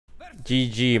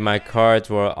GG, my cards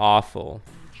were awful.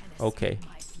 Okay.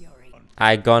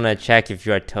 I gonna check if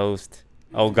you are toast.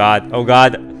 Oh god, oh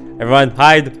god. Everyone,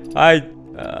 hide, hide.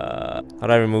 How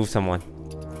do I remove someone?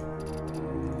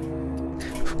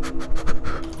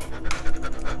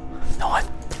 No one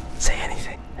say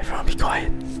anything. Everyone be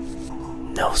quiet.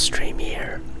 No stream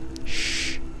here.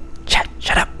 Shh. Chat,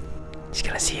 shut up. He's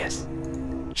gonna see us.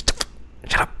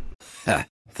 Shut up. Ha,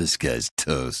 this guy's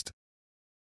toast.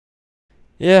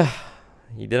 Yeah,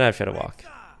 he didn't have Shadow Walk.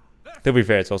 To be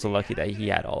fair, it's also lucky that he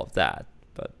had all of that,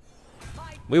 but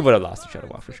we would have lost the Shadow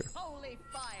Walk for sure.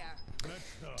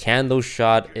 Candle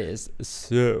Shot is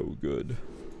so good.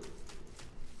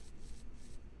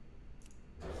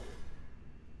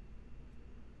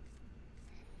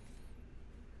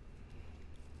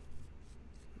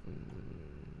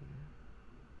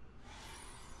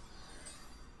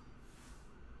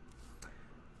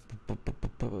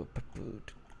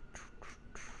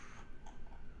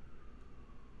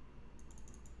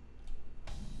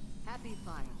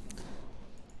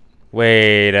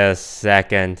 Wait a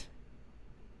second.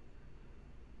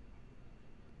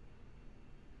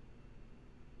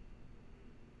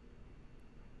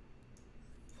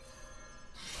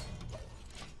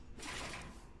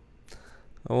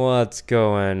 What's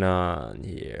going on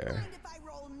here?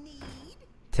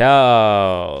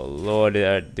 Tell Lord,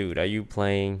 dude, are you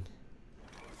playing?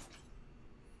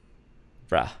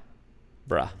 Bruh.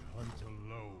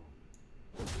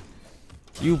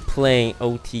 You playing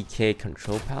OTK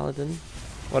Control Paladin?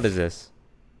 What is this?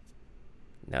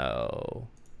 No.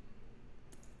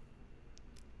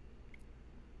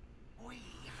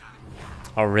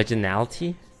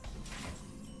 Originality?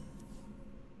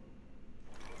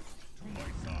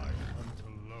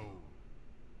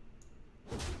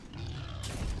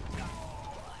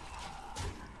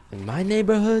 In my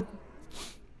neighborhood?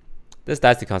 This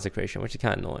dies to Consecration, which is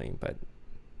kind of annoying, but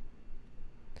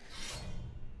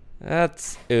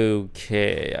that's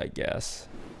okay, I guess.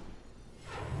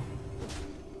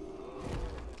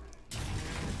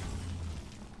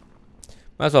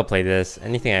 Might as well play this.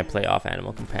 Anything I play off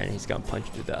Animal Companion, he's gonna punch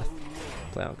you to death.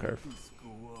 Play on curve.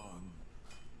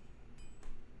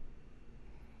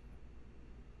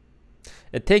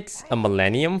 It takes a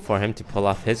millennium for him to pull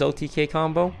off his OTK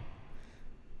combo.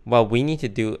 What we need to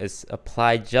do is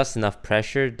apply just enough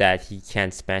pressure that he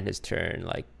can't spend his turn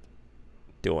like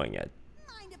doing it.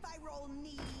 Mind if I roll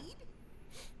need?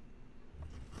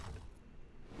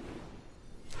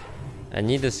 I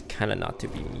need this kind of not to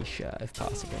be Misha if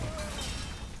possible.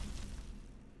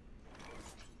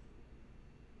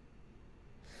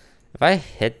 If I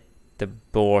hit the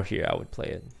boar here, I would play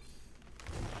it.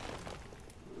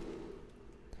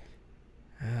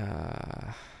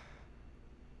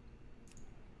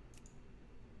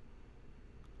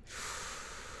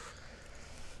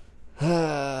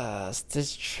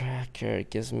 Stitch Tracker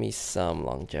gives me some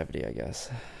longevity, I guess.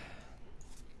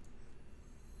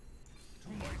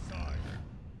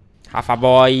 Half-a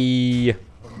boy!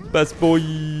 Best boy!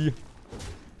 The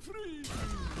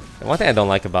one thing I don't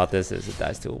like about this is it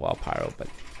dies to a Wild Pyro, but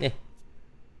yeah.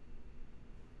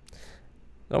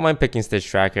 Don't mind picking Stitch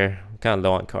Tracker. I'm kind of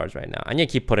low on cards right now. I need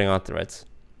to keep putting on threats.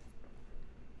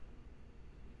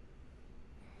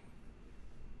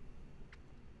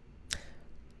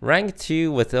 Rank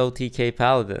 2 with OTK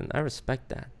Paladin. I respect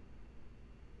that.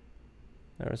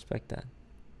 I respect that.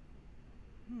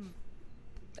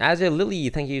 Azure Lily,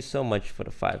 thank you so much for the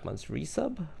 5 months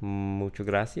resub. Mucho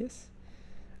gracias.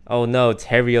 Oh no, it's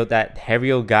Herio, that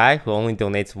Herio guy who only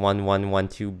donates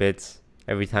 1112 bits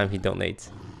every time he donates.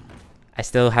 I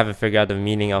still haven't figured out the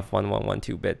meaning of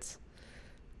 1112 bits.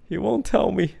 He won't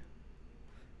tell me.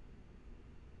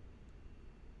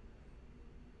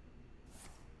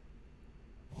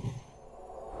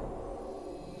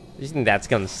 You think that's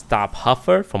gonna stop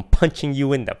Huffer from punching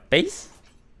you in the face?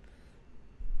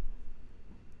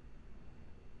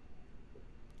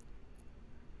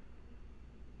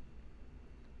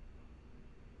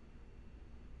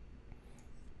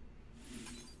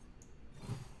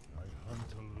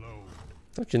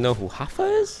 Don't you know who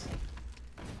Huffer is?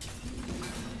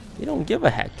 You don't give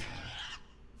a heck.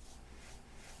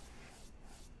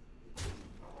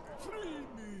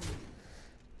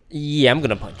 Yeah, I'm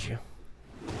gonna punch you.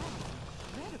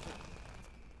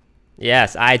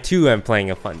 Yes, I too am playing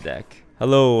a fun deck.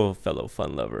 Hello, fellow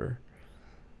fun lover.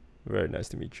 Very nice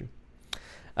to meet you.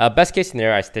 Best case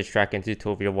scenario, I Stitch Track into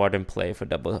Tovia Warden play for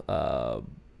double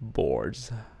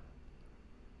boards.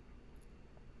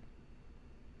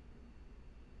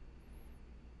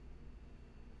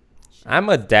 I'm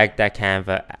a deck that can have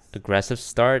an aggressive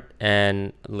start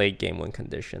and late game win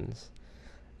conditions.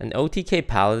 An OTK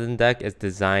Paladin deck is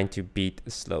designed to beat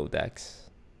slow decks.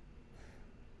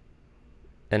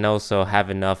 And also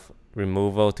have enough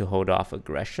removal to hold off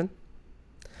aggression.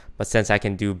 But since I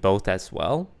can do both as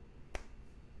well,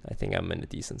 I think I'm in a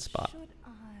decent spot.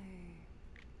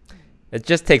 It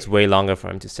just takes way longer for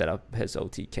him to set up his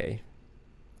OTK.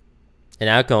 And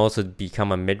I can also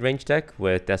become a mid-range deck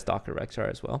with Deathstalker Rexar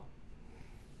as well.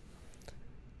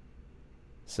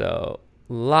 So,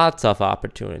 lots of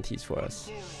opportunities for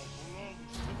us.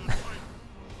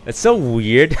 It's so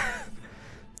weird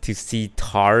to see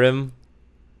Tarim.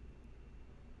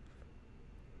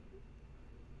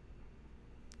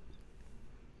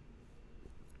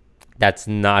 That's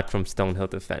not from Stonehill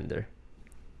Defender.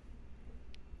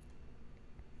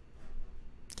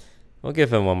 We'll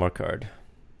give him one more card.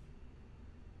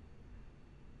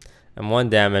 And 1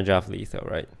 damage off lethal,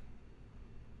 right?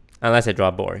 Unless I draw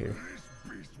a boar here.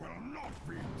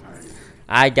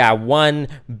 I got 1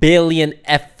 billion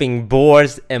effing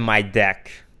boars in my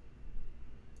deck.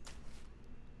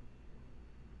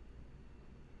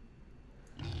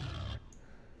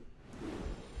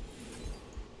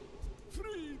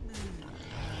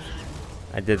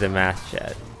 I did the math,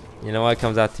 chat. You know what it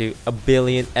comes out to? 1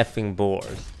 billion effing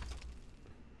boars.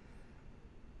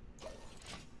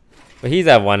 But he's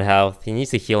at 1 health. He needs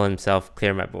to heal himself,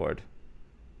 clear my board.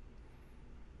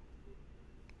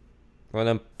 Well,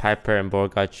 then Piper and Boar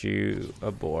got you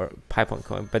a boar, pipe on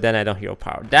coin, but then I don't hero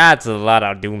power. That's a lot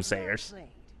of Doomsayers.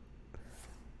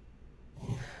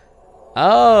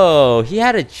 Oh, he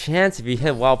had a chance if he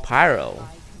hit Wild Pyro.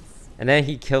 And then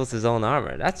he kills his own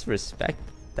armor. That's respect.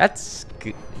 That's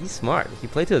good. He's smart. He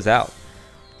played to his out.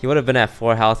 He would have been at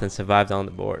 4 health and survived on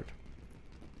the board.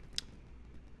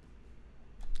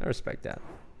 I respect that.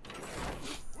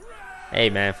 Hey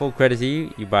man, full credit to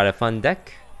you. You brought a fun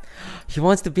deck. He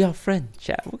wants to be our friend.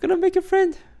 Chat, we're gonna make a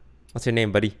friend. What's your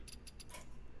name, buddy?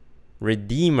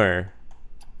 Redeemer.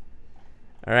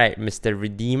 Alright, Mr.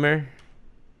 Redeemer.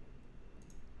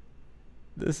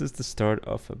 This is the start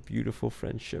of a beautiful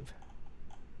friendship.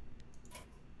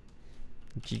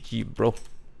 GG, bro.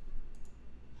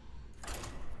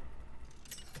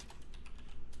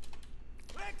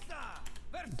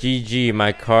 GG,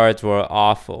 my cards were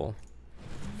awful.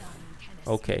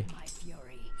 Okay.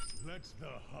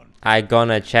 I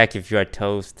gonna check if you're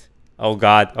toast. Oh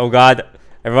god, oh god.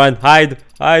 Everyone, hide,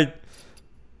 hide.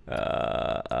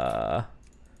 How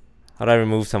do I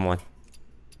remove someone?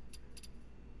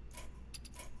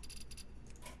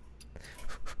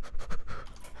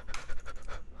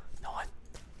 No one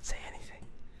say anything.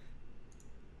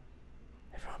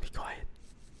 Everyone be quiet.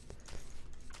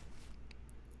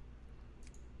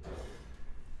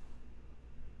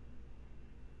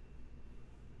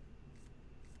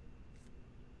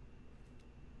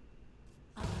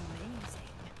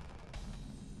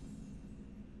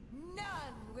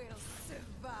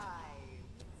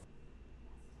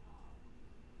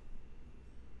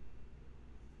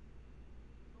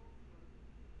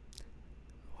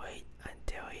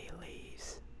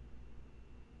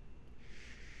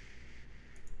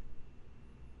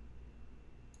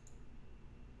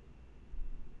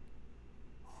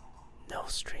 No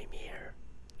stream here.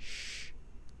 Shh.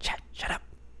 Chat, shut up.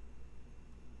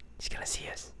 He's gonna see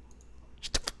us.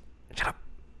 Shut up.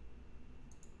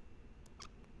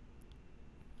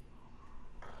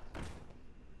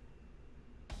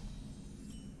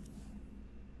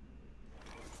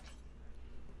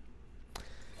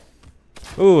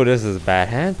 Ooh, this is a bad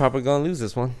hand. Probably gonna lose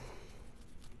this one.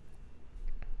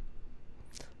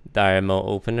 Dynamo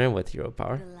opener with hero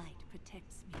power.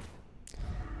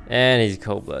 And he's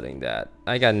cold-blooding that.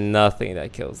 I got nothing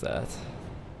that kills that.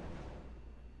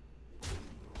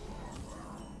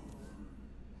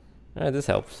 Alright, this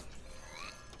helps.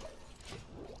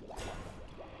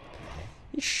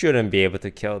 He shouldn't be able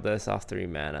to kill this off 3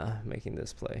 mana, making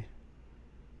this play.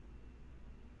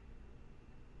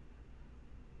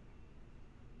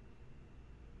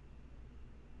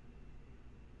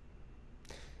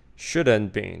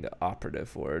 Shouldn't being the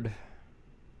operative word.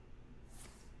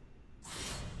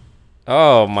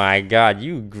 Oh my god,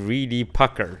 you greedy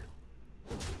pucker.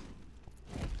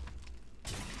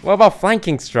 What about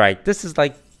flanking strike? This is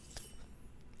like...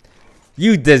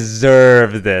 You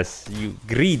deserve this, you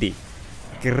greedy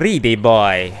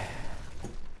boy.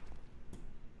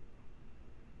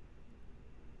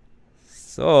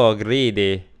 So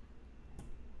greedy.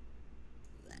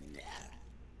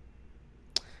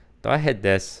 Do I hit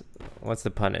this? What's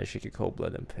the punish? He could cold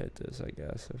blood and hit this, I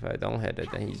guess. If I don't hit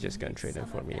it, then he's just gonna trade it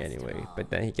for me anyway. But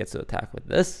then he gets to attack with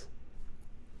this.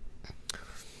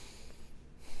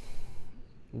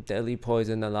 Deadly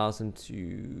poison allows him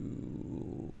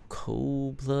to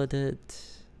cold-blooded.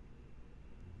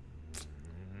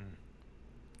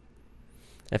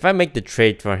 If I make the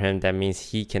trade for him, that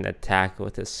means he can attack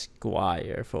with his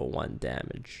squire for 1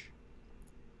 damage.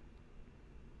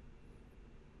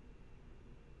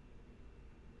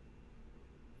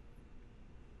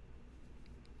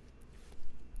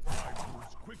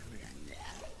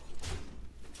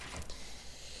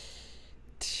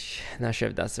 Not sure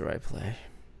if that's the right play.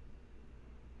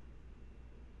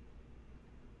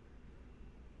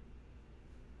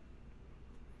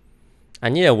 I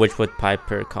need a Witchwood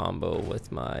Piper combo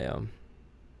with my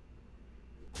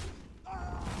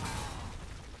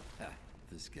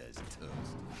This guy's toast.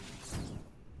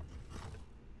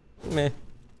 meh.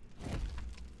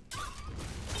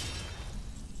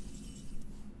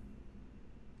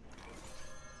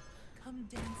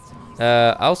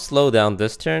 I'll slow down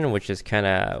this turn, which is kind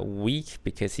of weak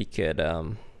because he could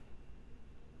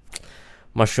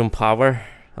mushroom power.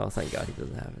 Oh, thank God he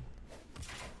doesn't have it.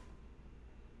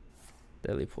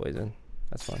 Deadly poison.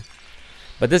 That's fine.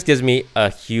 But this gives me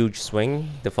a huge swing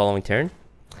the following turn.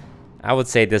 I would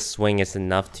say this swing is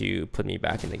enough to put me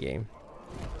back in the game.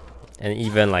 And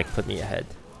even like put me ahead.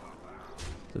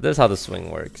 So this is how the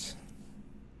swing works.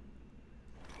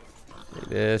 Do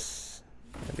this.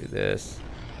 I do this.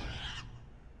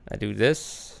 I do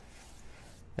this.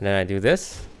 And then I do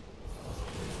this.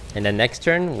 And then next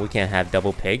turn we can have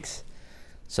double pigs.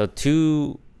 So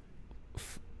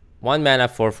 1 mana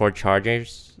 4/4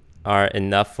 chargers are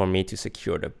enough for me to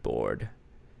secure the board,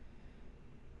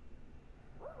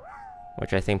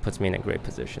 which I think puts me in a great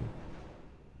position.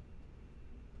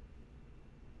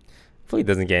 Hopefully he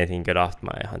doesn't get anything good off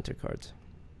my hunter cards.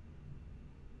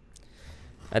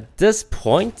 At this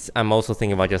point, I'm also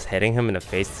thinking about just hitting him in the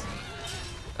face.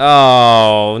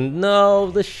 Oh no,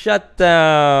 the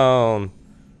shutdown!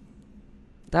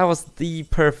 That was the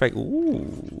perfect.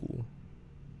 Ooh.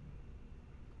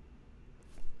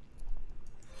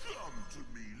 Come to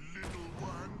me, little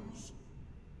ones.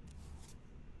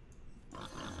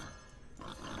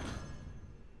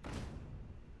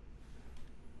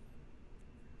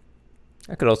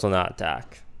 I could also not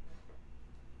attack.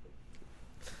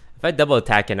 If I double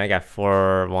attack and I got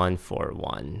 4/1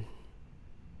 4/1.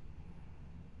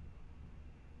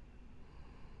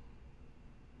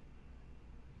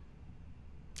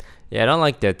 Yeah, I don't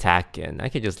like the attack in. I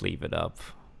could just leave it up.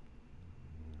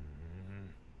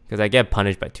 Because I get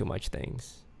punished by too much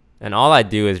things. And all I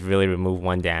do is really remove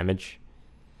 1 damage.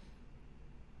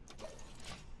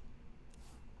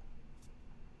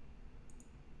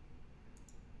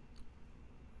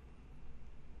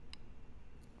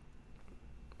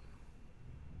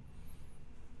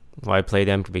 Why play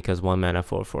them? Because 1 mana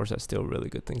 4/4s are still really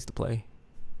good things to play.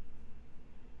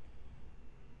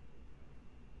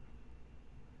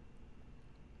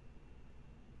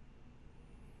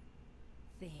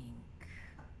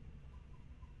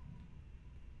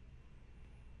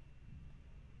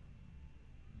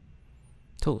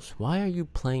 Toast, why are you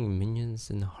playing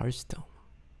minions in Hearthstone?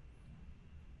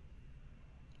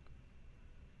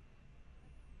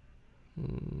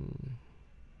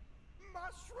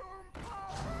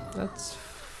 That's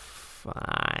fine.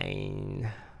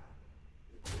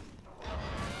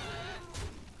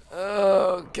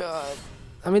 Oh god.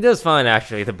 I mean, that's fine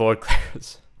actually, the board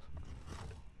clears.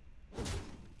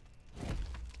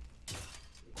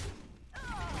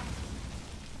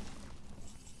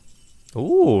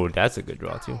 Ooh, that's a good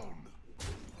draw too.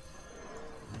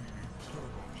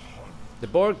 The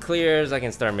board clears, I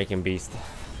can start making beast.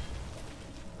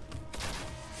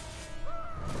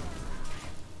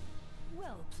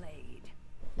 Well played.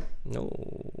 No.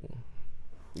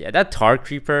 Yeah, that tar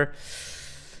creeper,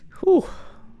 whew,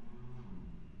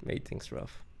 made things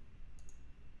rough.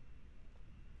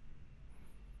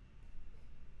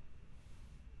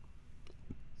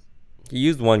 He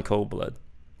used 1 cold blood.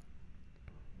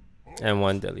 And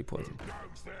 1 deadly poison.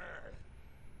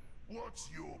 What's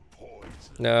your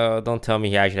poison? No, don't tell me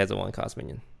he actually has a 1-cost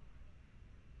minion.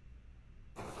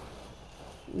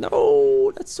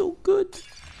 No, that's so good.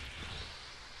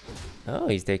 Oh,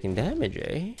 he's taking damage,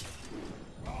 eh?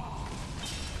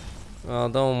 Well,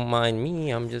 don't mind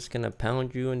me. I'm just gonna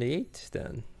pound you in the 8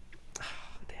 then. Oh,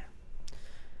 damn.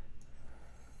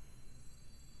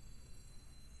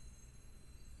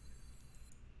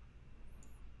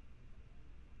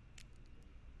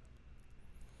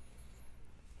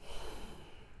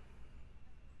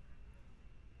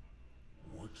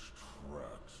 Which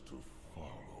tracks to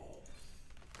follow?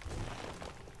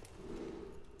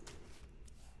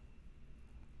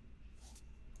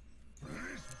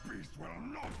 This beast will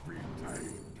not be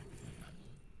tamed.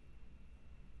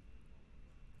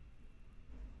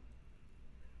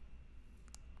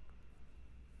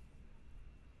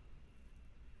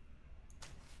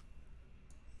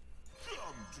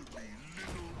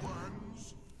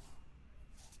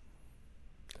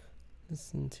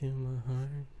 Listen to my heart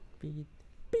beat,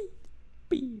 beat,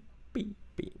 beat, beat,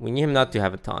 beat. We need him not to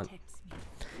have a taunt.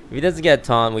 If he doesn't get a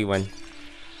taunt, we win.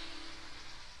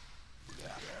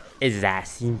 It's that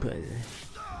simple.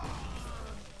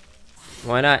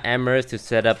 Why not Emeriss to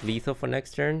set up lethal for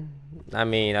next turn? I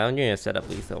mean, I don't need to set up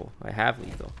lethal. I have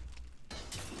lethal.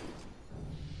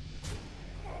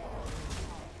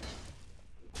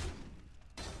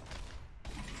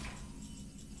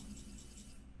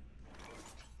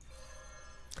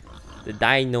 The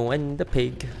dino and the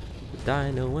pig. The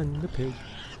dino and the pig.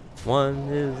 One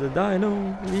is a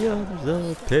dino, the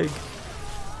other's a pig.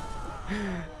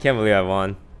 Can't believe I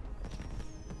won.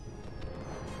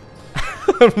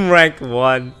 Rank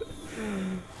 1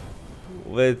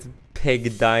 with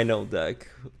pig dino deck.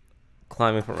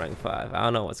 Climbing for rank 5. I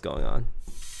don't know what's going on.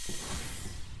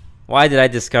 Why did I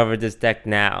discover this deck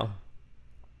now?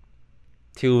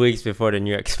 2 weeks before the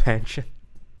new expansion.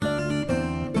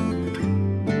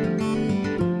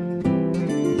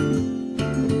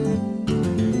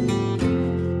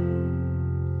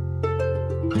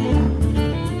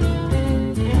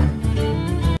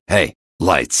 Hey,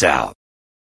 lights out.